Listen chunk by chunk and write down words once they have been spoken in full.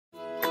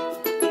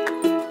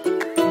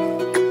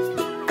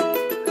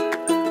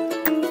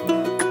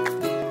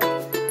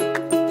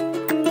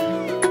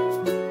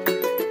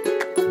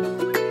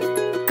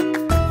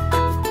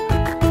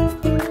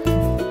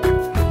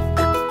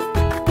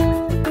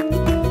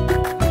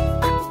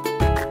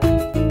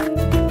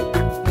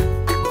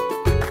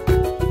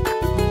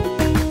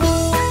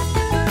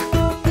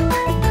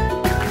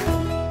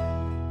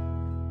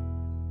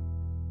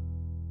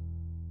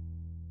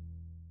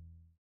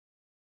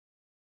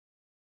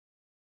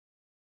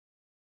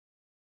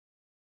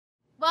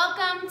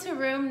Welcome to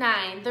room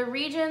 9, the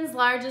region's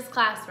largest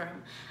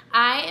classroom.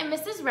 I am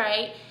Mrs.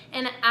 Wright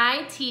and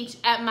I teach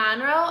at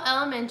Monroe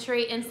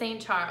Elementary in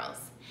St.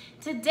 Charles.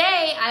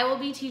 Today I will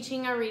be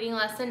teaching a reading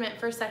lesson meant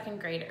for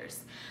second graders.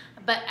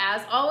 But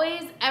as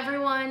always,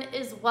 everyone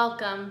is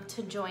welcome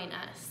to join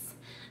us.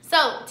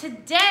 So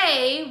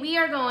today we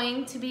are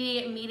going to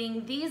be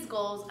meeting these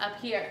goals up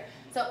here.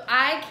 So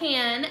I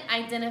can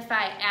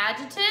identify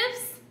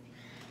adjectives,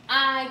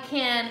 I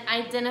can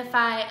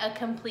identify a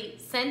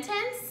complete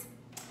sentence,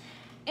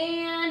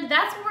 and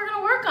that's what we're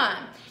gonna work on.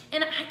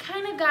 And I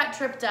kind of got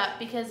tripped up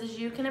because, as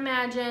you can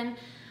imagine,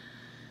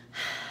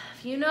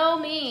 if you know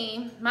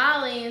me,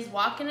 Molly is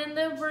walking in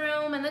the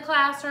room, in the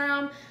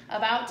classroom,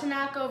 about to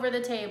knock over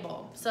the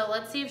table. So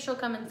let's see if she'll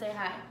come and say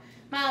hi.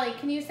 Molly,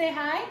 can you say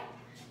hi?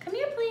 Come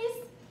here,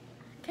 please.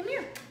 Come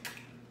here.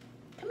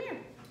 Come here.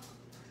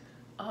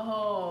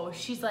 Oh,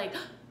 she's like,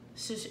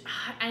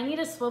 I need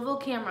a swivel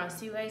camera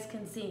so you guys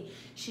can see.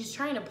 She's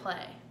trying to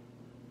play.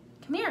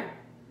 Come here.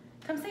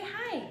 Come say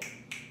hi.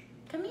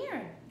 Come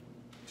here.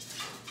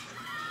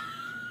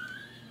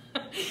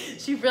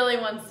 She really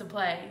wants to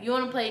play. You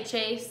want to play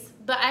chase?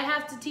 But I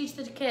have to teach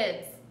the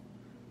kids.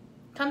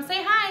 Come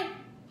say hi.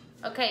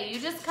 Okay, you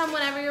just come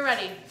whenever you're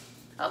ready.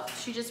 Oh,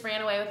 she just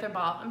ran away with her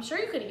ball. I'm sure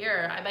you could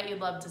hear her. I bet you'd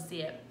love to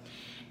see it.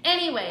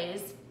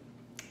 Anyways,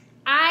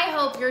 I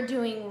hope you're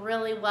doing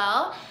really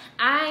well.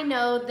 I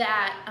know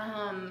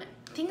that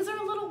things are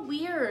a little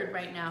weird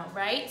right now,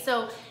 right?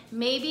 So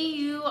maybe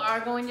you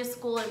are going to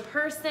school in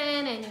person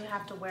and you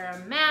have to wear a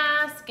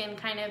mask and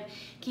kind of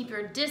keep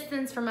your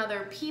distance from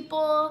other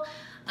people.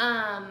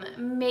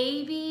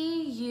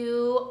 Maybe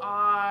you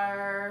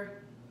are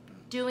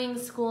doing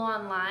school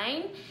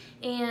online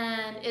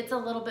and it's a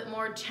little bit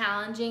more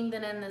challenging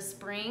than in the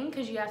spring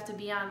because you have to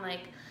be on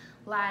like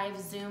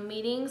live Zoom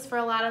meetings for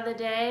a lot of the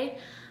day.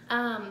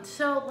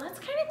 So let's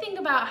kind of think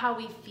about how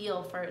we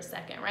feel for a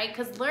second, right?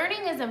 Because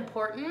learning is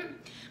important,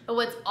 but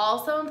what's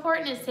also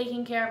important is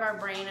taking care of our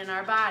brain and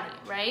our body,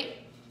 right?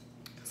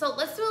 So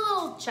let's do a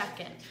little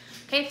check-in.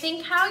 Okay,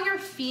 think how you're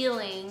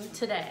feeling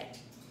today.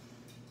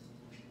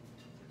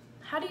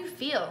 How do you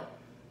feel?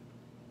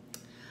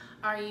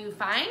 Are you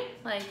fine?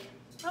 Like,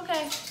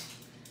 okay.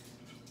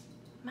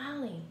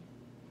 Molly,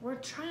 we're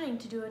trying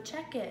to do a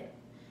check-in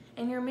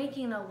and you're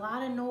making a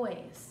lot of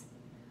noise.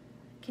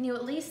 Can you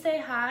at least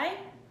say hi?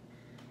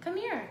 Come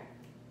here.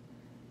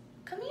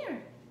 Come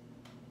here.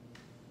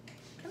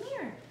 Come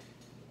here.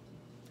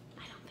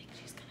 I don't think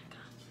she's gonna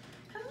come.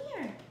 Come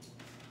here.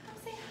 Come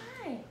say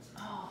hi.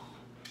 Oh,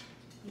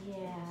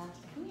 yeah.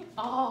 Come here.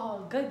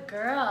 Oh, good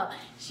girl.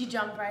 She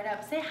jumped right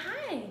up. Say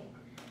hi.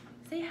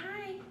 Say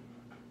hi.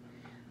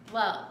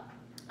 Well,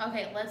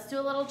 okay, let's do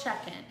a little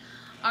check-in.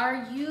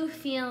 Are you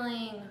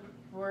feeling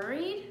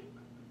worried?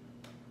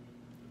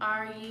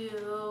 Are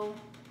you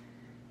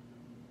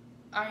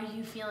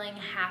feeling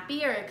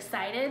happy or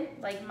excited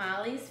like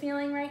Molly's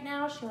feeling right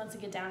now? She wants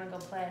to get down and go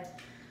play.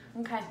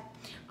 Okay.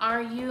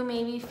 Are you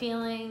maybe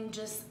feeling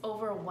just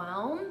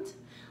overwhelmed?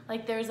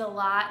 Like there's a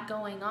lot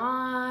going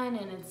on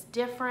and it's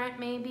different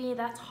maybe?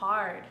 That's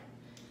hard.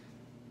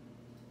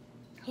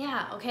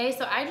 Yeah, okay,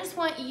 so I just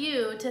want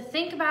you to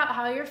think about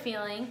how you're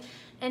feeling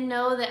and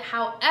know that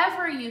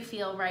however you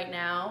feel right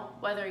now,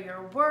 whether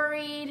you're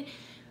worried,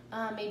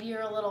 maybe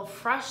you're a little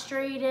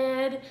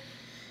frustrated,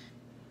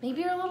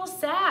 maybe you're a little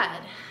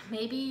sad.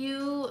 Maybe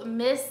you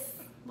miss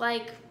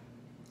like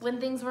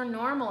when things were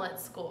normal at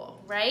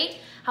school, right?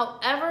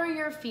 However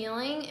you're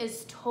feeling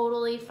is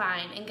totally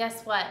fine. And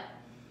guess what?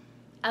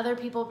 Other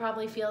people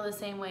probably feel the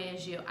same way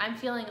as you. I'm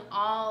feeling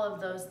all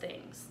of those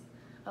things,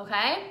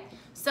 okay?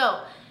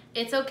 So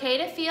it's okay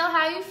to feel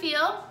how you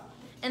feel.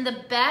 And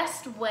the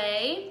best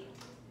way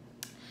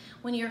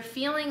when you're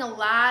feeling a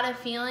lot of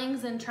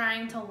feelings and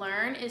trying to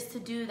learn is to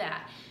do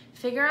that.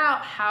 Figure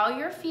out how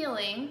you're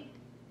feeling.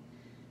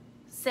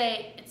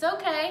 Say, it's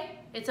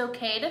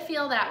okay to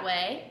feel that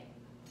way,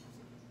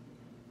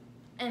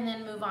 and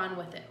then move on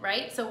with it,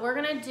 right? So we're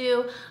gonna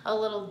do a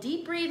little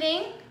deep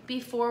breathing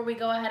before we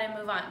go ahead and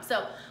move on.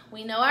 So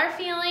we know our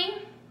feeling,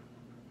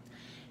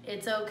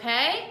 it's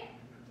okay,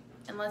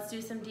 and let's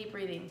do some deep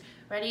breathing.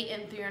 Ready?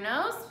 In through your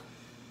nose,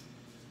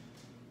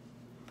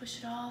 push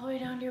it all the way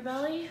down to your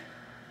belly,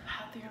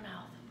 out through your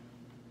mouth.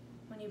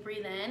 When you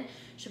breathe in, you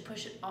should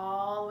push it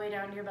all the way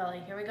down to your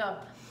belly. Here we go.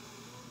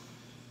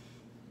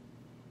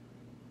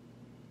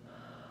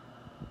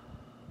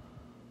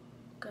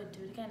 Good,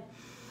 do it again.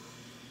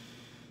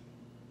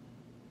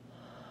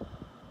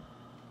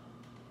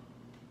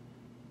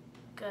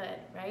 Good,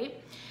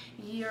 right?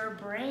 Your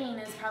brain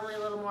is probably a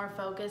little more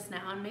focused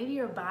now, and maybe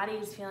your body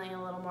is feeling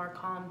a little more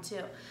calm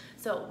too.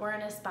 So we're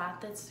in a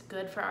spot that's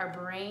good for our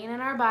brain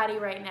and our body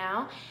right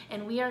now,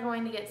 and we are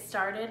going to get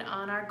started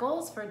on our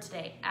goals for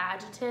today,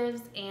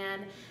 adjectives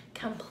and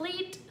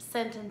complete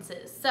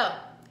sentences. So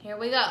here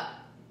we go.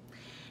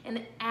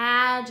 An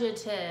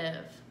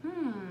adjective.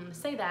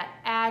 Say that,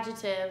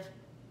 adjective.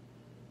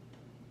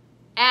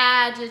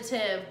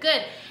 Adjective,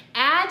 good.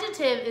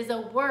 Adjective is a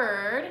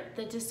word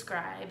that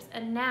describes a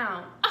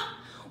noun. Oh,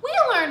 we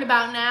learned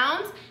about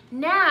nouns.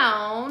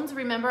 Nouns,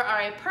 remember,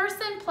 are a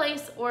person,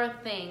 place, or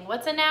thing.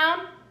 What's a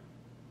noun?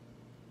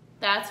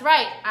 That's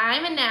right.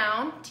 I'm a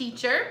noun.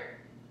 Teacher,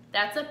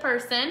 that's a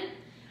person.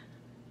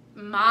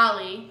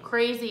 Molly,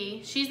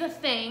 crazy, she's a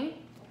thing.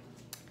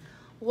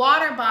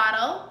 Water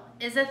bottle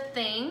is a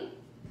thing.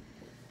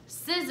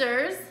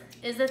 Scissors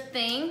is a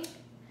thing.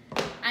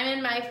 I'm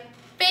in my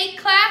fake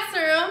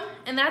classroom,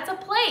 and that's a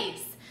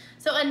place.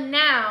 So a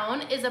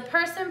noun is a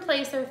person,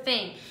 place, or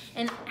thing.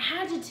 And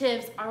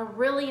adjectives are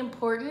really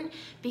important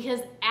because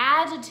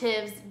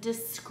adjectives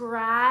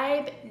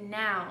describe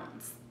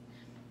nouns.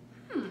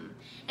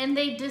 And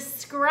they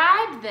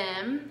describe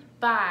them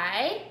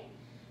by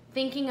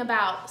thinking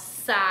about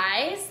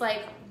size,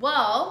 like,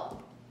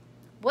 well,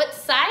 what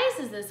size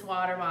is this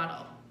water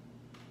bottle?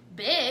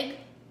 Big.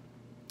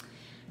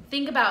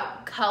 Think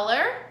about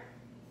color.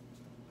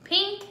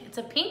 Pink, it's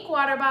a pink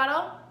water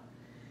bottle.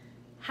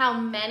 How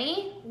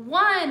many?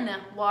 One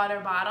water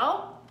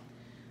bottle.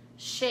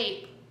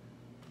 Shape.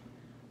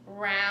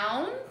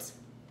 Round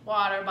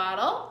water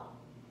bottle.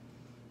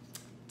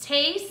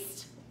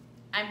 Taste.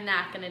 I'm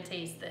not gonna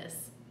taste this.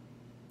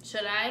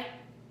 Should I?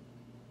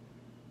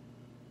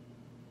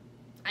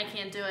 I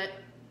can't do it.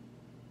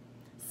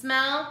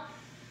 Smell.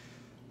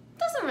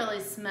 Doesn't really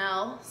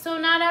smell. So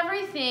not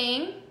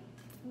everything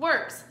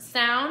works.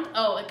 Sound.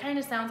 Oh, it kind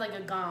of sounds like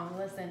a gong.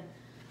 Listen.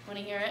 Want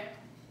to hear it?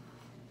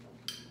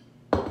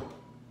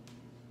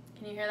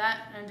 Can you hear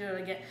that? I'm gonna do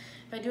it again.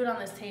 If I do it on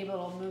this table,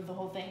 it'll move the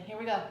whole thing. Here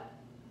we go.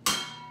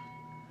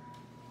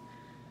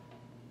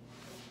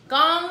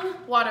 Gong,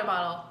 water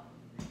bottle.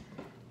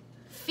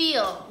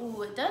 Feel.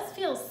 Ooh, it does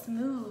feel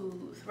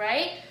smooth,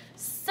 right?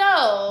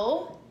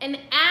 So, an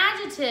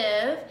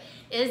adjective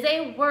is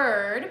a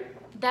word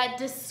that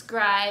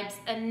describes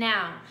a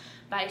noun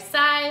by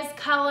size,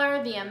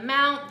 color, the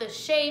amount, the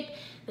shape,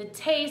 the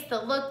taste,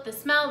 the look, the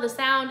smell, the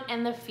sound,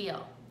 and the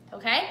feel,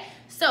 okay?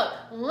 So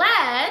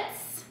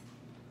let's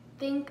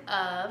think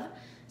of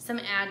some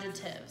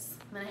adjectives.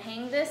 I'm gonna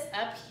hang this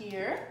up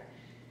here.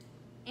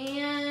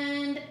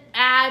 And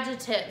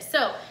adjectives.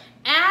 So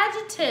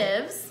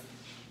adjectives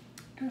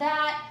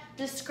that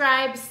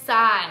describe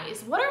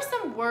size. What are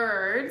some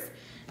words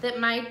that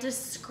might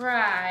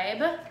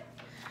describe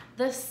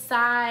the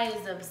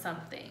size of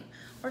something?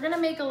 We're gonna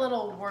make a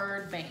little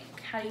word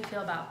bank. How do you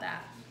feel about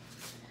that?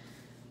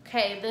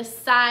 Okay, the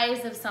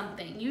size of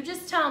something. You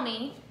just tell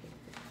me.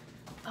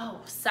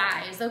 Oh,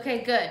 size.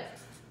 Okay, good.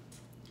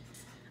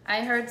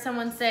 I heard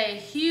someone say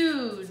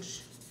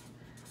huge,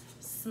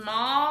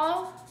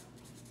 small,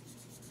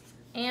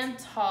 and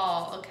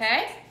tall,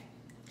 okay?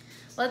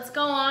 Let's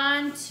go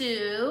on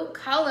to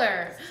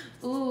color.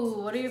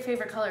 Ooh, what are your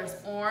favorite colors?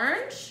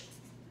 Orange.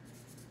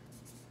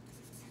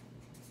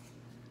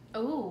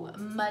 Ooh,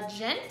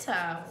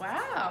 magenta,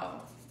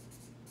 wow.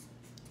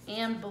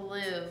 And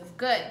blue,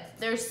 good.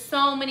 There's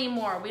so many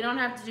more. We don't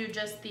have to do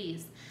just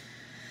these.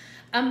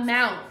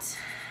 Amount,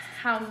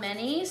 how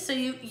many? So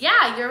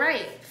yeah, you're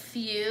right.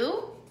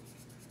 Few,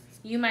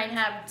 you might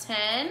have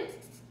 10.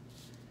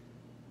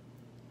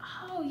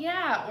 Oh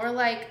yeah, or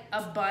like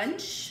a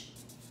bunch.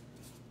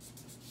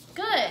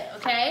 Good,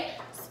 okay.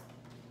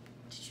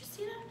 Did you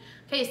see that?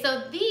 Okay,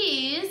 so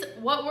these,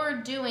 what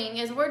we're doing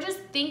is we're just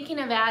thinking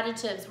of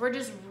adjectives. We're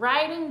just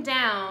writing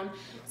down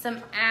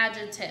some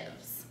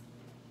adjectives.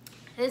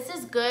 This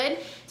is good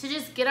to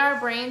just get our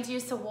brains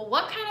used to, well,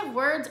 what kind of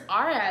words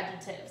are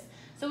adjectives?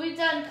 So we've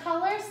done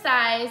color,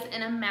 size,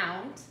 and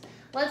amount.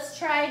 Let's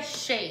try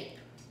shape.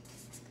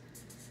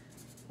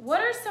 What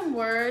are some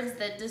words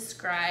that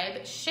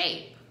describe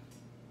shape?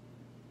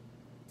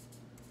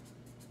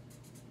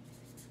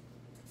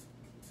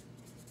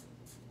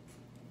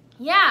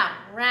 Yeah,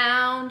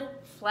 round,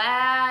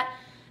 flat,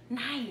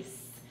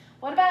 nice.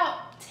 What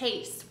about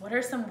taste? What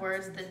are some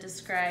words that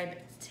describe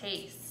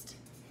taste?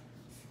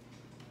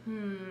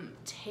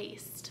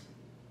 Taste.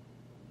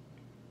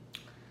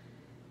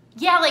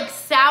 Yeah, like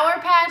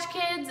Sour Patch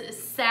Kids,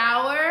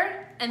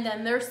 sour and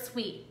then they're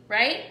sweet,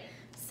 right?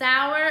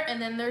 Sour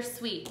and then they're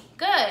sweet.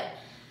 Good.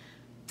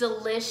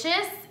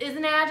 Delicious is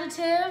an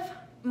adjective.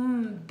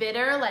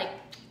 Bitter, like,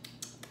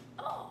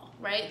 oh,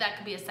 right? That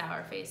could be a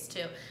sour face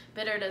too.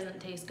 Bitter doesn't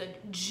taste good.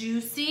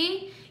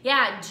 Juicy,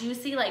 yeah,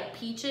 juicy like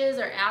peaches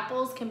or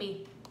apples can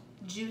be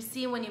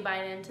juicy when you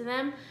bite into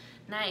them.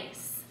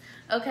 Nice.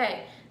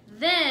 Okay,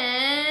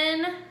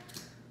 then,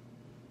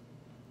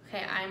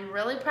 okay, I'm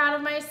really proud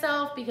of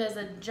myself because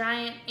a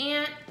giant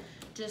ant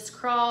just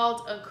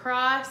crawled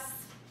across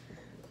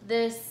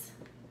this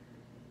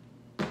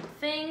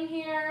thing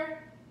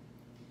here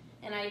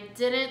and I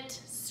didn't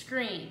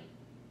scream.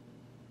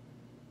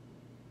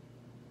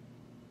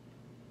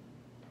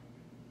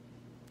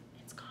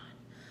 It's gone.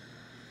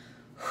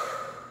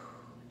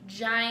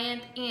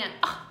 Giant ant.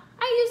 Oh,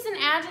 I used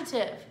an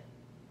adjective.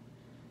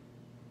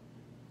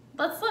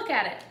 Let's look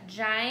at it.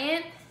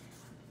 Giant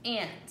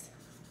ant.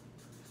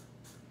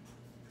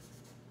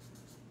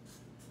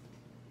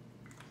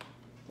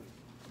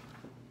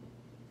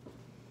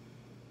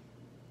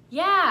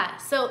 Yeah,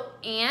 so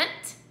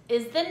ant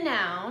is the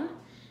noun.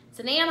 It's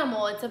an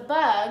animal, it's a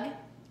bug,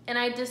 and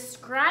I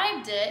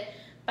described it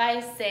by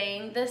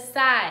saying the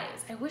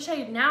size. I wish I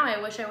would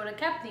have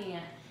kept the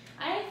ant.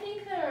 I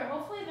think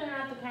hopefully they're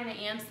not the kind of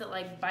ants that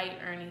like bite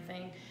or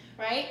anything,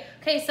 right?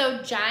 Okay,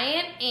 so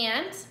giant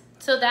ant,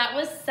 so that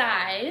was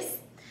size.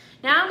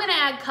 Now I'm gonna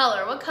add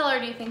color. What color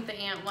do you think the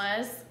ant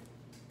was?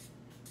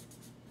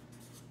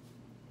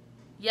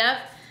 Yep,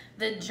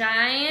 the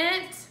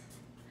giant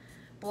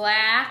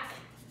black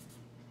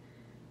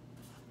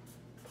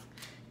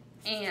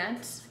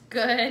ant.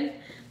 Good.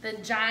 The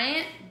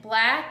giant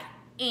black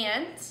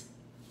ant.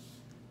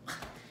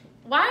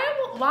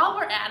 While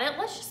we're at it,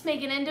 let's just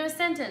make it into a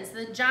sentence.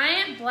 The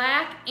giant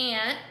black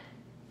ant,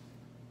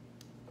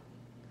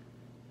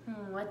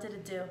 what did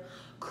it do?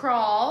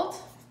 Crawled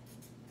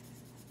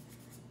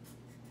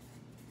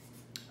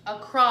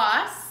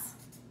across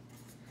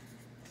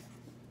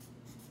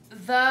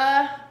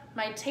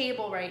my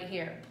table right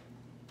here.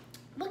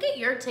 Look at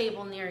your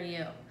table near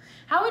you.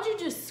 How would you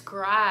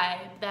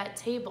describe that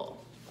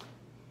table?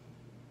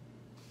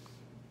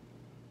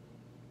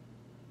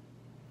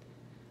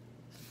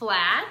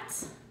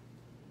 Flat,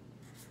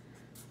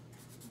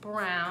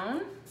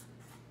 brown,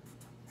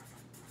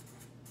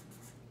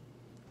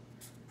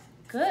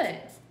 good.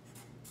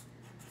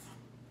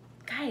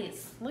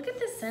 Guys, look at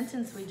this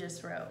sentence we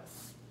just wrote.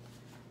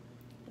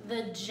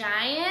 The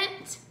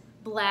giant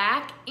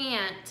black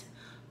ant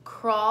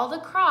crawled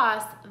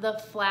across the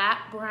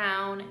flat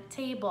brown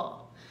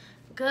table.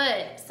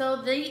 Good.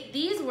 So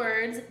these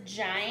words,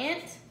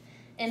 giant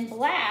and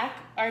black,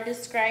 are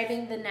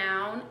describing the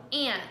noun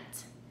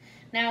ant.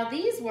 Now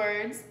these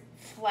words,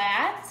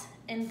 flat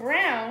and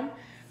brown,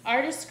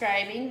 are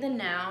describing the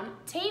noun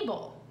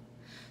table.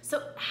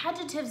 So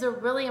adjectives are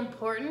really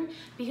important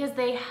because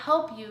they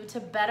help you to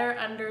better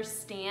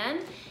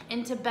understand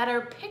and to better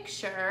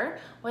picture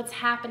what's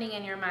happening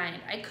in your mind.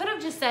 I could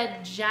have just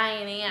said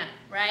giant ant,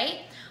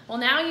 right? Well,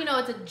 now you know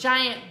it's a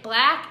giant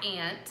black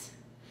ant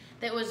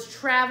that was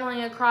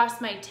traveling across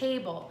my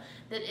table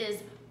that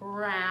is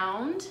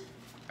round,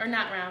 or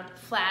not round,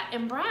 flat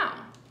and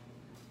brown.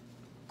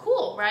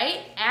 Cool,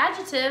 right?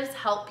 Adjectives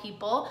help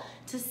people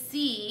to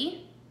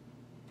see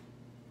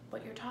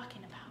what you're talking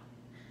about.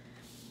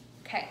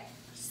 Okay,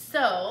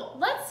 so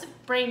let's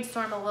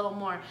brainstorm a little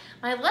more.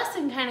 My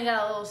lesson kind of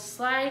got a little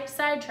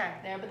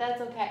sidetracked there, but that's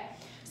okay.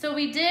 So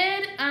we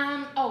did,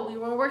 we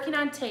were working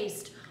on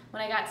taste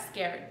when I got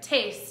scared.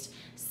 Taste,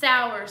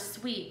 sour,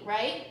 sweet,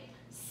 right?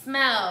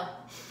 Smell.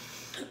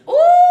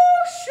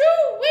 Ooh,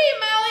 shoo-wee,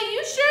 Molly,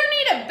 you sure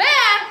need a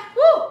bath.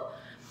 Woo!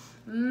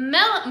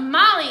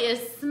 Molly is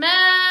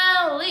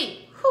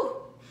smelly. Whew.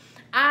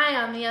 I,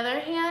 on the other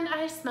hand,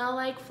 I smell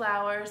like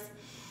flowers.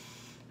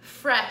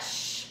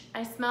 Fresh.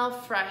 I smell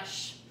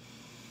fresh.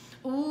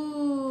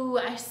 Ooh,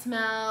 I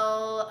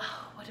smell,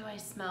 what do I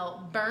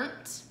smell?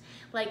 Burnt.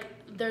 Like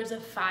there's a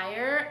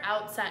fire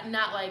outside,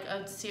 not like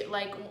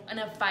in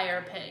a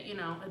fire pit, you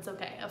know, it's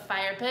okay. A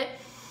fire pit.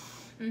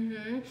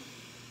 Mm-hmm.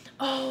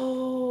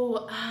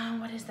 Oh,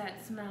 what is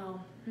that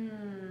smell?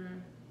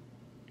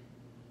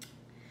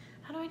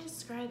 How do I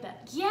describe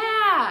that?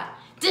 Yeah,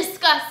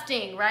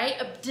 disgusting, right?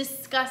 A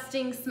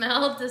disgusting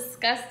smell.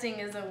 Disgusting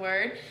is a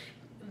word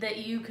that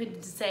you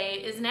could say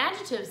is an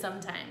adjective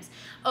sometimes.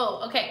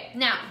 Oh, okay.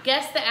 Now,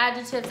 guess the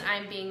adjectives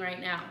I'm being right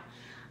now.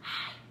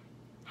 Hi,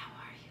 how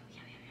are you?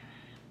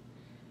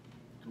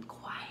 I'm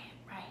quiet,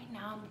 right?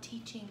 Now I'm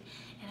teaching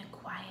in a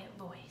quiet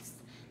voice.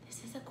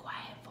 This is a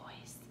quiet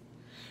voice.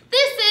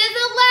 This is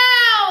a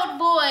loud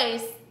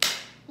voice.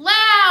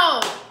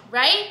 Loud,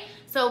 right?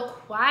 So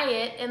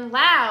quiet and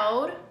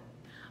loud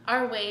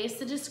are ways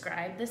to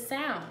describe the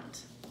sound.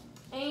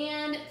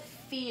 And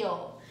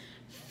feel.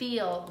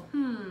 Feel.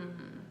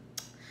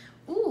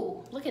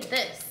 Ooh, look at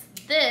this.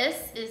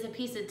 This is a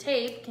piece of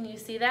tape. Can you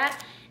see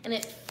that? And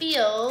it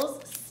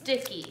feels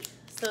sticky.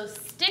 So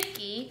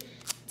sticky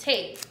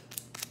tape.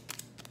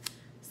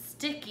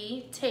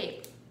 Sticky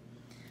tape.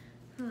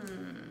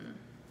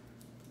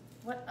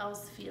 What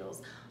else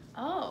feels?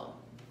 Oh.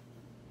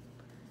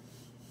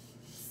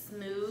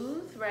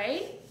 Smooth,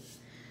 right?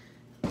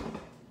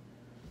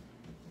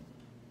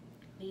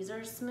 These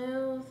are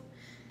smooth.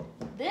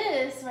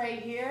 This right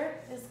here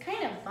is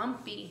kind of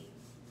bumpy.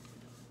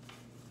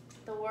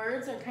 The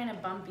words are kind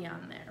of bumpy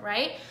on there,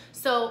 right?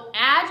 So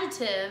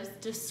adjectives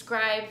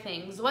describe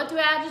things. What do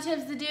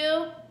adjectives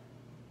do?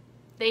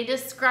 They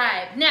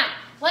describe. Now,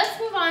 let's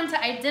move on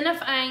to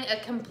identifying a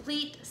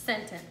complete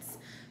sentence.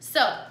 So,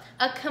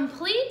 a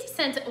complete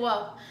sentence,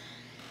 well,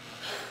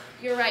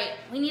 you're right.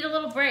 We need a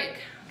little break.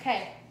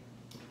 Okay.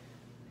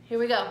 Here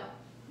we go.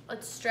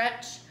 Let's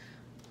stretch.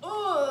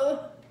 Ooh.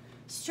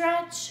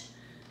 Stretch.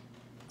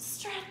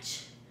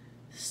 Stretch.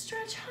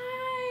 Stretch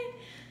high.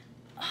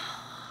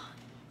 Oh.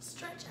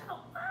 Stretch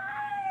out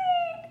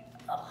high.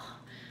 Oh.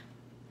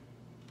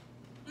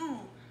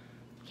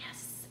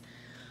 Yes.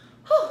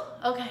 Whew.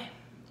 Okay.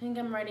 I think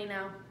I'm ready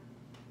now.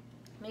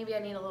 Maybe I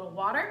need a little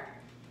water.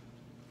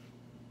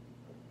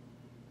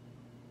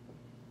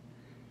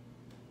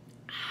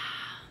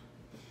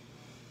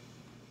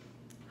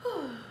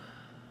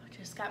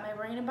 Just got my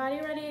brain and body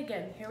ready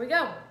again. Here we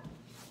go.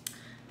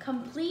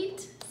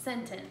 Complete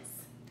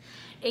sentence.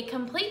 A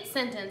complete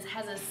sentence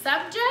has a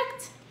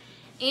subject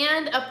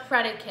and a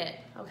predicate,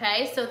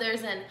 okay? So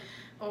there's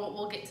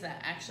we'll get to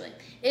that actually.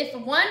 If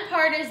one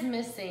part is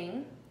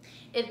missing,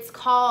 it's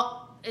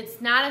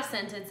not a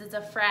sentence, it's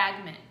a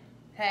fragment,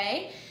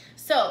 okay?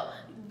 So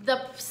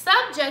the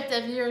subject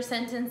of your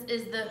sentence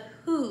is the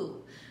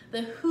who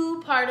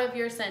part of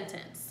your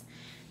sentence.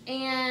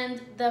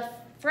 And the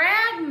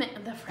predicate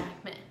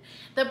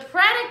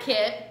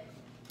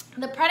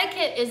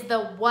is the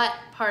what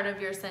part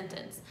of your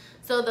sentence.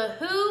 So the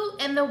who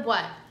and the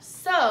what.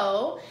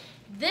 So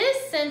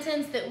this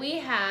sentence that we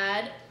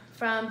had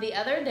from the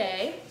other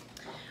day,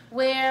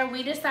 where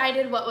we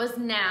decided what was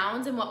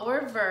nouns and what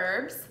were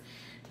verbs,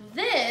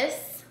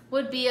 this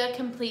would be a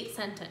complete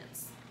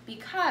sentence.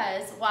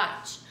 Because,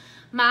 watch,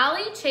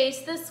 Molly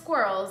chased the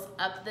squirrels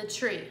up the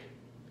tree.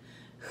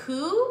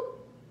 Who?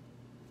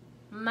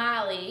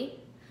 Molly.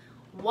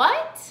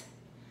 What?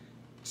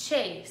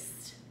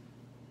 Chased.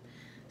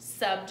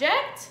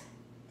 Subject,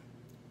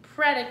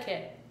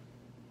 predicate.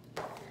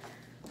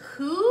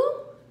 Who?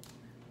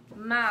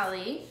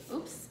 Molly.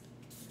 Oops.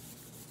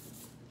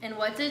 And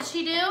what did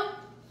she do?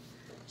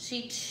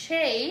 She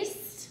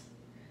chased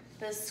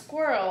the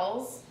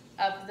squirrels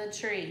up the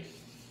tree.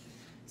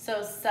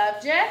 So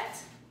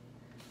subject,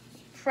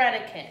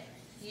 predicate.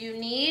 You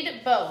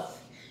need both.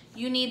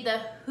 You need the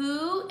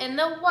who and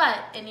the what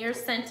in your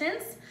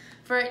sentence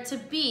for it to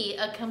be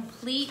a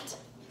complete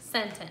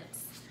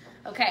sentence.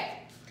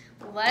 Okay,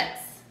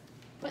 let's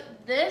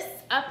put this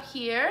up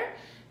here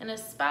in a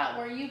spot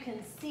where you can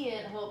see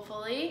it,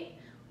 hopefully.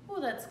 Oh,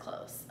 that's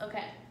close.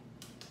 Okay.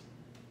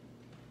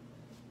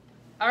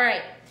 All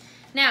right.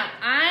 Now,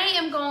 I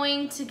am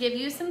going to give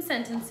you some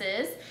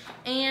sentences,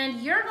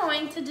 and you're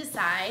going to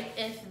decide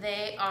if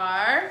they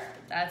are,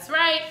 that's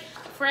right,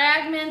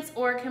 fragments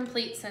or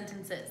complete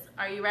sentences.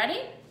 Are you ready?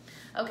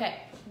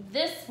 Okay,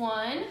 this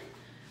one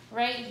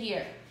right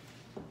here.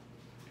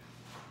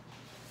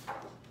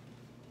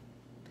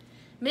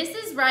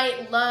 Mrs.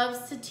 Wright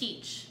loves to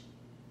teach.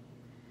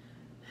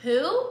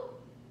 Who?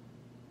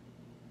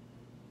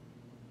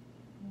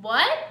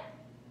 What?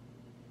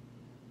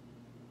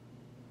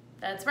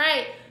 That's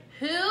right.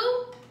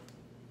 Who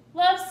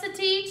loves to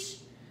teach?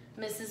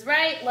 Mrs.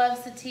 Wright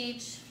loves to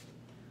teach.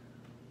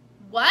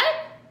 What?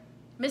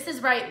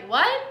 Mrs. Wright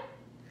what?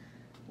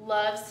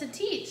 Loves to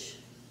teach.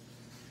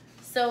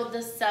 So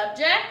the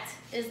subject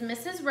is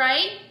Mrs.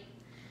 Wright,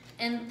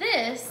 and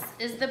this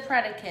is the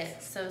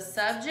predicate. So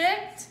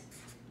subject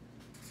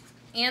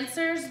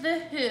answers the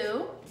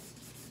who,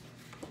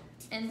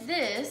 and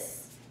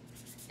this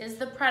is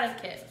the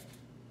predicate.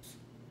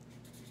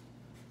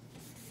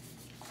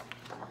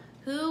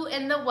 Who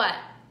and the what?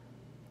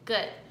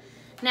 Good.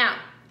 Now,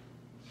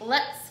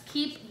 let's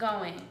keep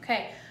going.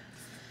 Okay.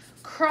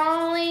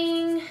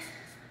 Crawling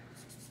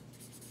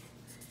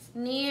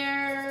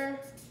near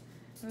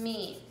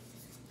me.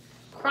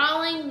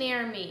 Crawling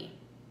near me.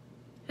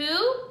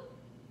 Who?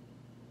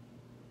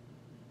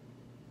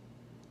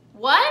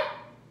 What?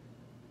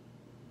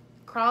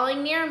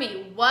 Crawling near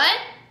me. What?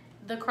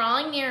 The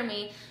crawling near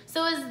me.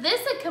 So is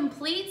this a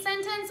complete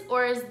sentence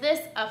or is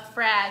this a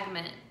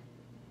fragment?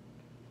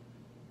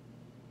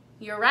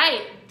 You're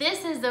right.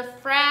 This is a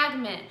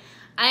fragment.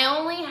 I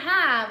only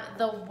have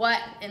the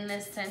what in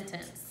this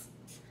sentence.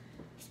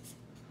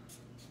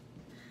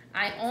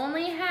 I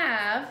only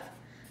have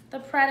the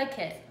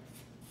predicate.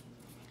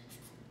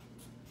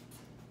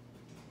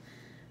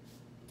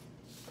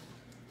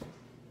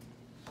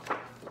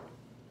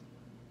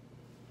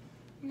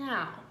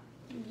 Now,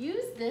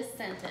 use this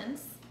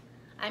sentence,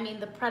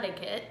 the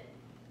predicate,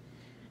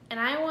 and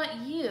I want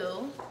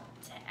you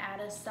to add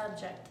a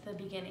subject to the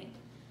beginning.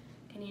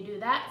 Can you do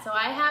that? So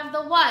I have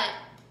the what,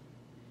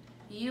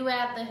 you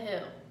add the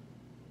who.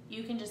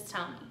 You can just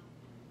tell me.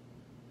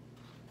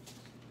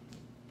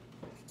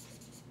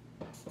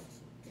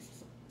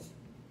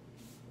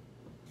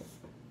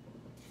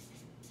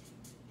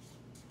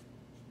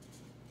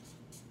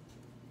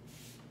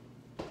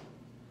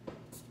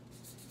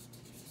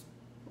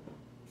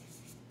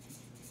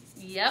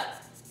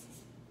 Yep.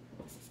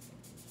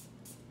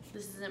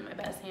 This isn't my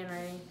best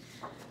handwriting.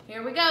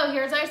 Here we go.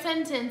 Here's our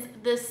sentence.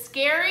 The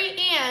scary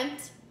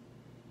ant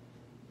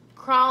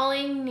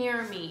crawling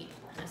near me.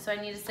 So I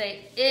need to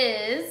say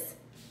is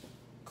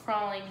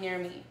crawling near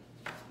me.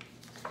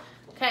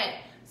 Okay,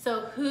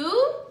 so who?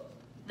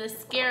 The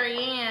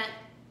scary ant.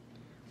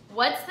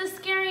 What's the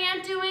scary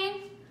ant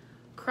doing?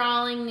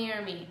 Crawling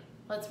near me.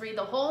 Let's read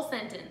the whole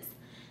sentence.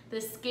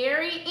 The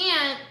scary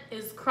ant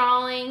is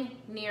crawling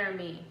near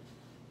me.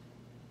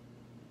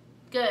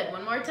 Good,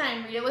 one more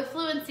time, read it with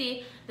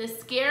fluency. The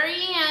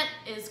scary ant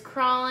is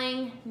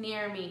crawling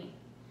near me.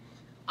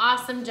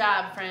 Awesome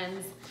job,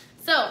 friends.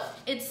 So,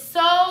 it's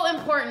so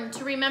important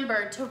to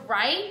remember to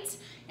write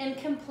and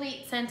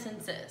complete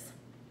sentences.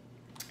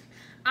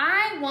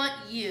 I want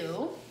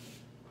you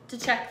to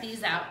check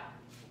these out.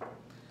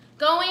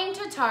 Going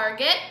to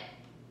Target.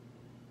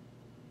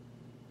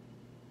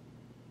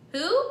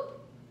 Who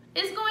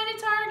is going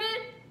to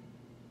Target?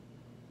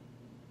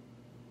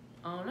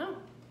 Oh no.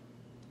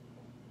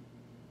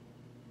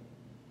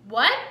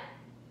 What?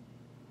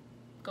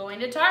 Going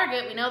to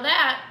Target, we know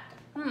that.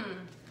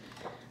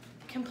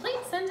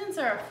 Complete sentence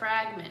or a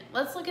fragment?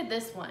 Let's look at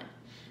this one.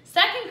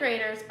 Second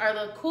graders are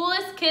the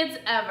coolest kids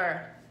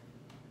ever.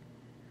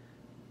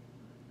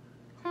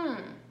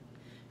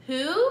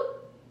 Who?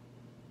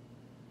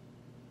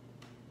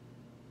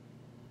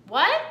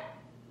 What?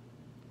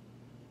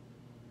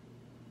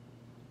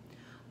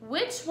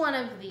 Which one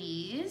of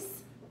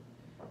these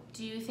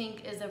do you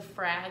think is a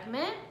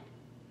fragment?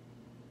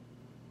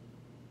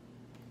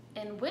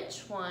 And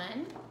which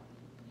one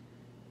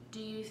do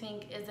you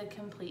think is a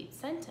complete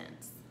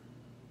sentence?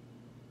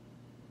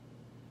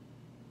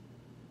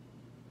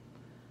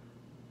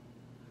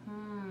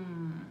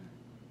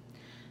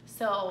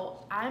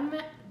 So I'm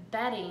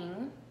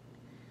betting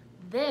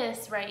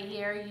this right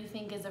here you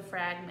think is a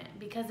fragment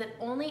because it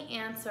only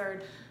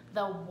answered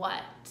the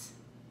what.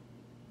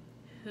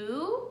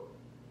 Who?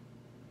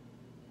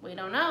 We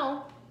don't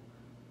know.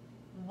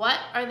 What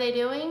are they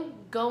doing?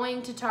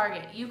 Going to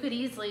Target. You could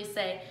easily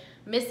say,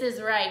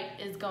 Mrs. Wright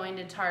is going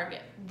to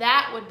Target.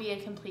 That would be a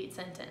complete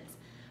sentence.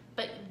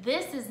 But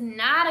this is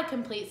not a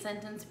complete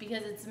sentence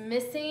because it's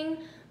missing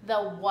the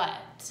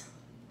what.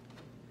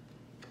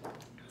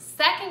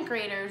 Second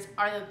graders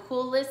are the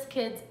coolest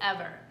kids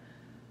ever.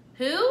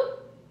 Who?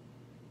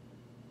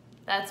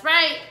 That's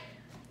right,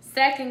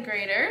 second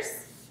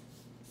graders.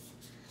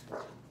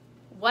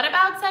 What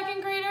about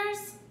second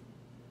graders?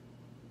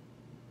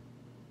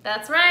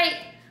 That's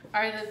right,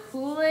 are the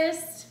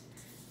coolest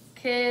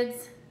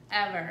kids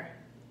ever.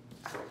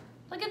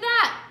 Look at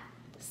that,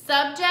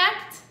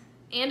 subject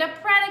and a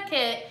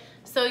predicate.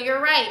 So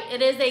you're right,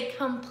 it is a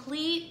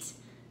complete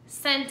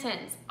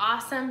sentence.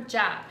 Awesome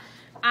job.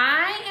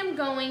 I am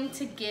going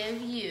to give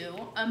you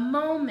a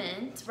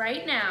moment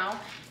right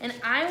now, and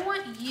I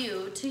want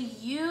you to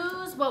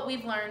use what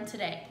we've learned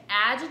today,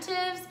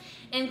 adjectives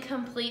and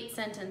complete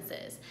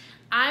sentences.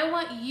 I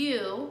want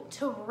you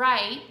to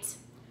write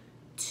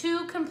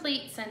 2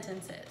 complete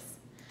sentences.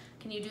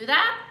 Can you do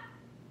that?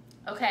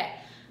 Okay,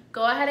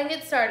 go ahead and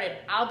get started.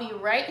 I'll be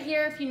right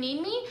here if you need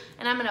me,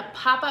 and I'm gonna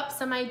pop up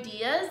some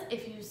ideas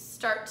if you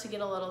start to get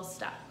a little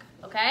stuck,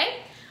 okay?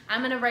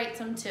 I'm gonna write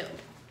some too.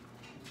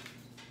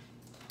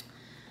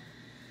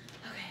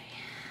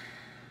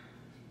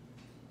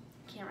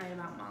 Can't write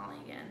about Molly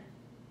again.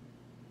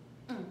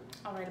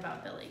 I'll write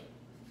about Billy.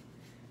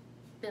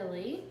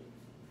 Billy,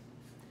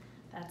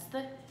 that's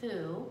the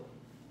who.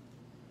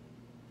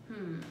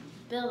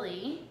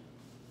 Billy.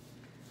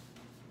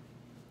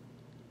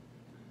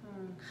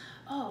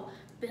 Oh,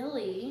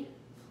 Billy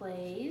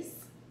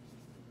plays.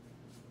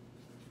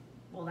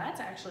 Well, that's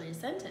actually a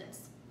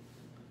sentence.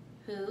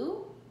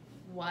 Who,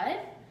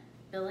 what,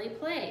 Billy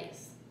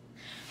plays.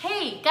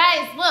 Hey,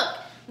 guys, look.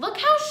 Look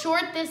how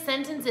short this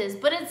sentence is,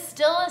 but it's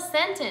still a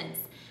sentence.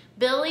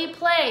 Billy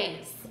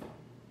plays.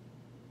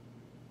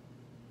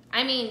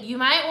 I mean, you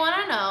might want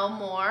to know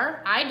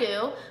more. I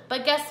do.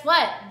 But guess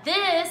what?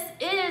 This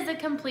is a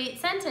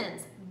complete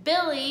sentence.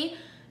 Billy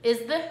is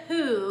the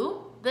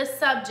who, the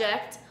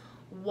subject.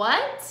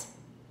 What?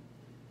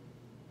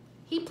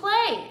 He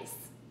plays.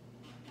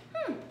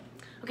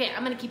 Okay,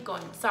 I'm going to keep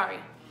going. Sorry.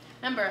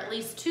 Remember, at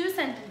least 2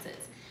 sentences.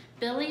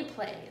 Billy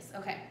plays.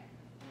 Okay.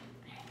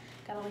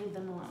 Gotta leave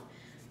them alone.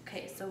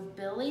 Okay, so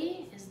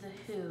Billy is the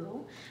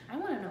who. I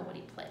want to know what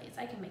he plays.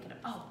 I can make it up.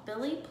 Oh,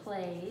 Billy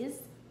plays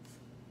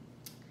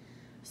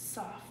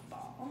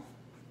softball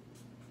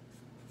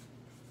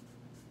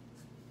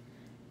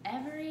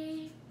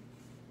every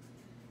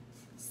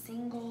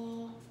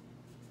single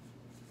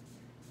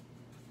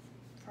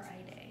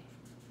Friday.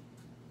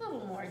 A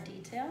little more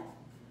detail.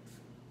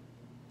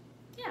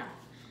 Yeah,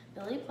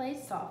 Billy plays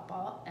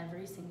softball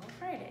every single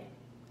Friday.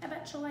 I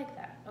bet you'll like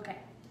that. Okay,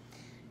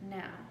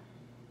 now,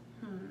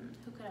 who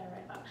could I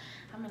write about?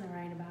 I'm gonna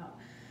write about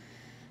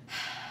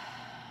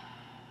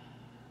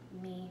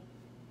me.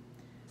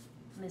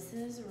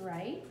 Mrs.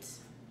 Wright.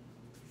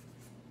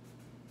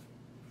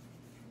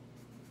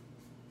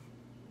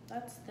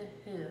 That's the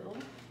who.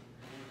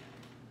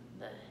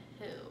 The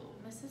who.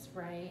 Mrs.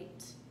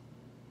 Wright.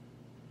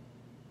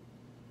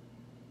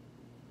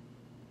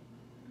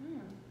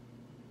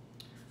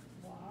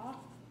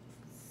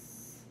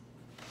 Walks.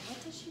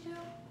 What does she do?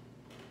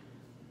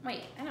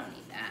 Wait, I don't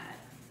need that.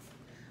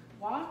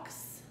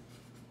 Walks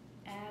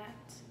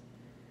at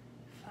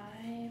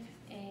 5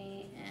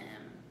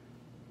 a.m.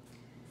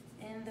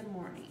 in the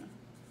morning.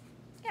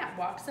 Yeah,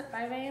 walks at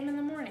 5 a.m. in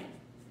the morning.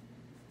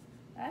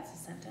 That's a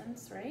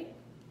sentence, right?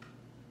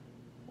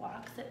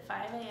 Walks at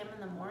 5 a.m.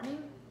 in the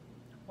morning.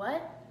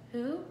 What?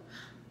 Who?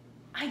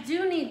 I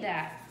do need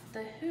that.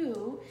 The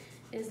who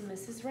is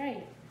Mrs.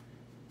 Wright.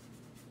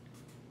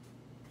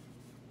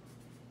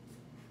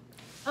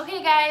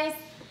 Okay, guys.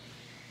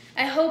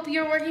 I hope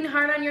you're working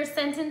hard on your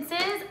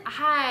sentences.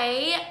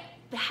 I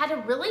had to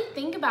really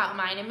think about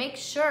mine and make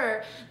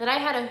sure that I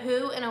had a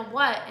who and a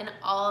what in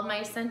all of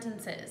my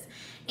sentences.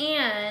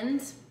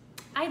 And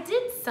I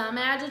did some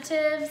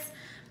adjectives,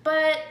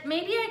 but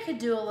maybe I could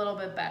do a little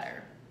bit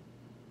better.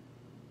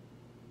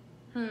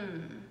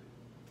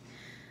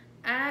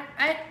 I'm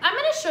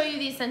going to show you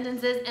these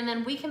sentences and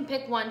then we can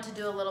pick one to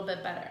do a little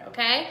bit better,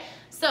 okay?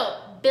 So,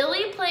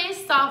 Billy plays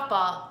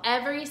softball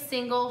every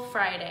single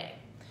Friday.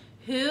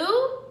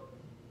 Who?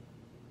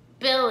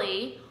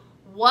 Billy.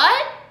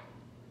 What?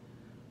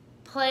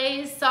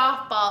 Plays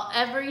softball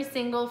every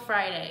single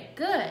Friday.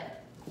 Good.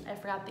 I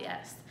forgot the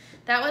S.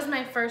 That was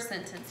my first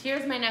sentence.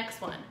 Here's my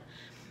next one.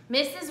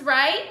 Mrs.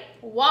 Wright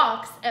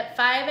walks at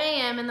 5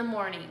 a.m. in the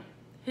morning.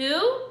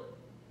 Who?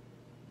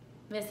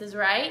 Mrs.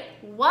 Wright.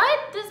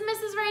 What does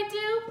Mrs. Wright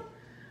do?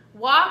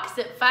 Walks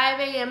at 5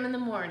 a.m. in the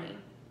morning.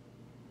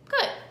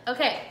 Good.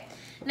 Okay.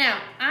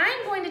 Now,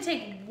 I'm going to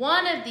take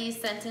one of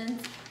these sentences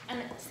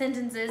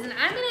and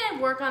I'm going to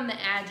work on the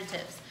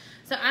adjectives.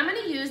 So I'm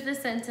going to use the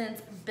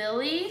sentence,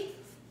 Billy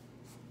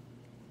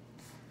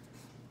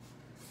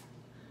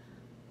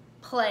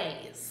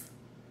plays.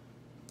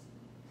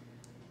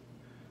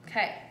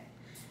 Okay.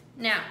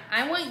 Now,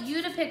 I want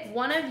you to pick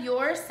one of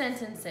your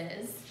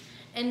sentences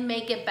and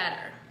make it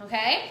better,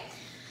 okay?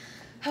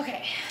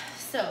 Okay,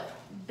 so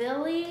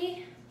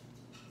Billy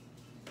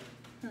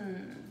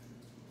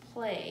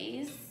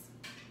plays,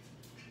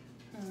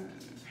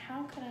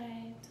 how could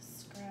I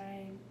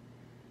describe,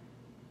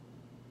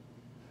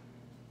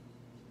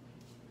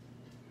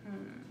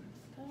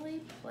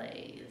 Billy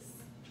plays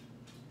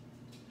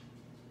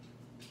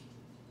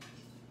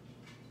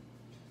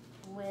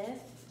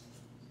with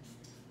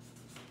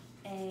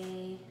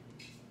a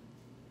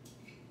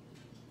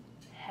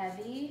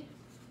heavy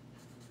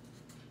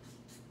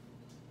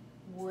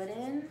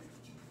wooden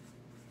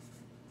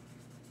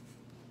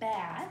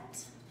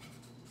bat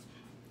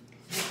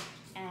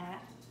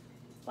at,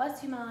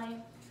 bless you, Molly,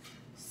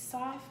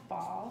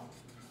 softball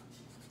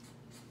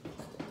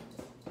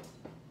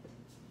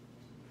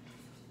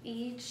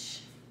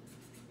each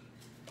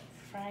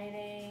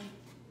Friday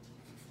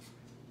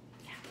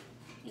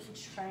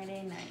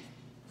night.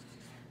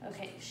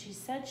 Okay, she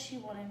said she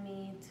wanted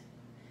me to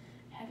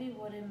heavy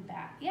wooden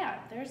bat. Yeah,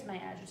 there's my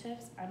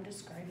adjectives. I'm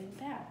describing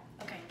bat.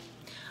 Okay.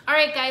 All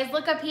right, guys,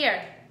 look up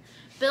here.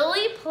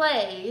 Billy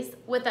plays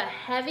with a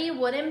heavy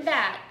wooden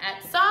bat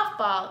at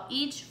softball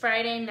each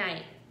Friday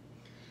night.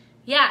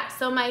 Yeah,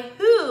 so my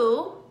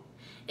who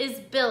is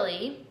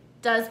Billy.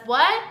 Does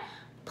what?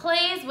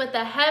 Plays with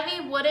a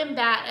heavy wooden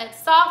bat at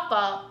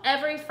softball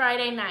every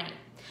Friday night.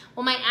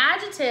 Well, my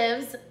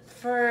adjectives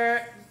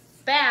for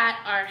bat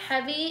are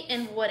heavy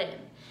and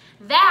wooden.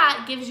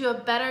 That gives you a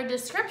better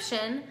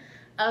description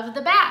of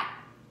the bat.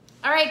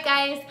 All right,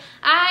 guys,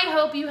 I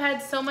hope you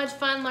had so much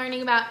fun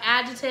learning about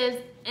adjectives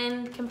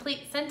and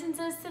complete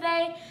sentences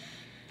today.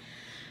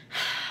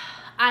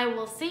 I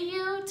will see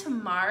you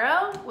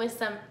tomorrow with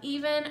some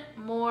even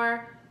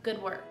more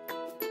good work.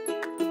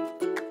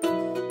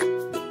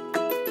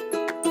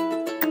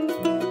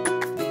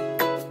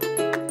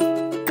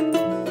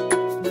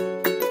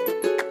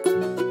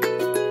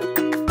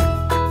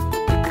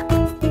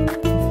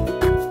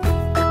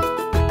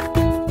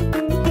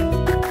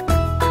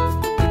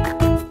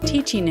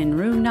 Teaching in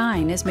Room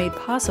 9 is made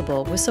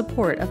possible with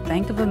support of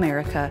Bank of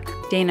America,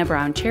 Dana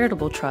Brown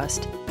Charitable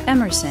Trust,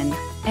 Emerson,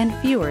 and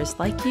viewers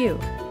like you.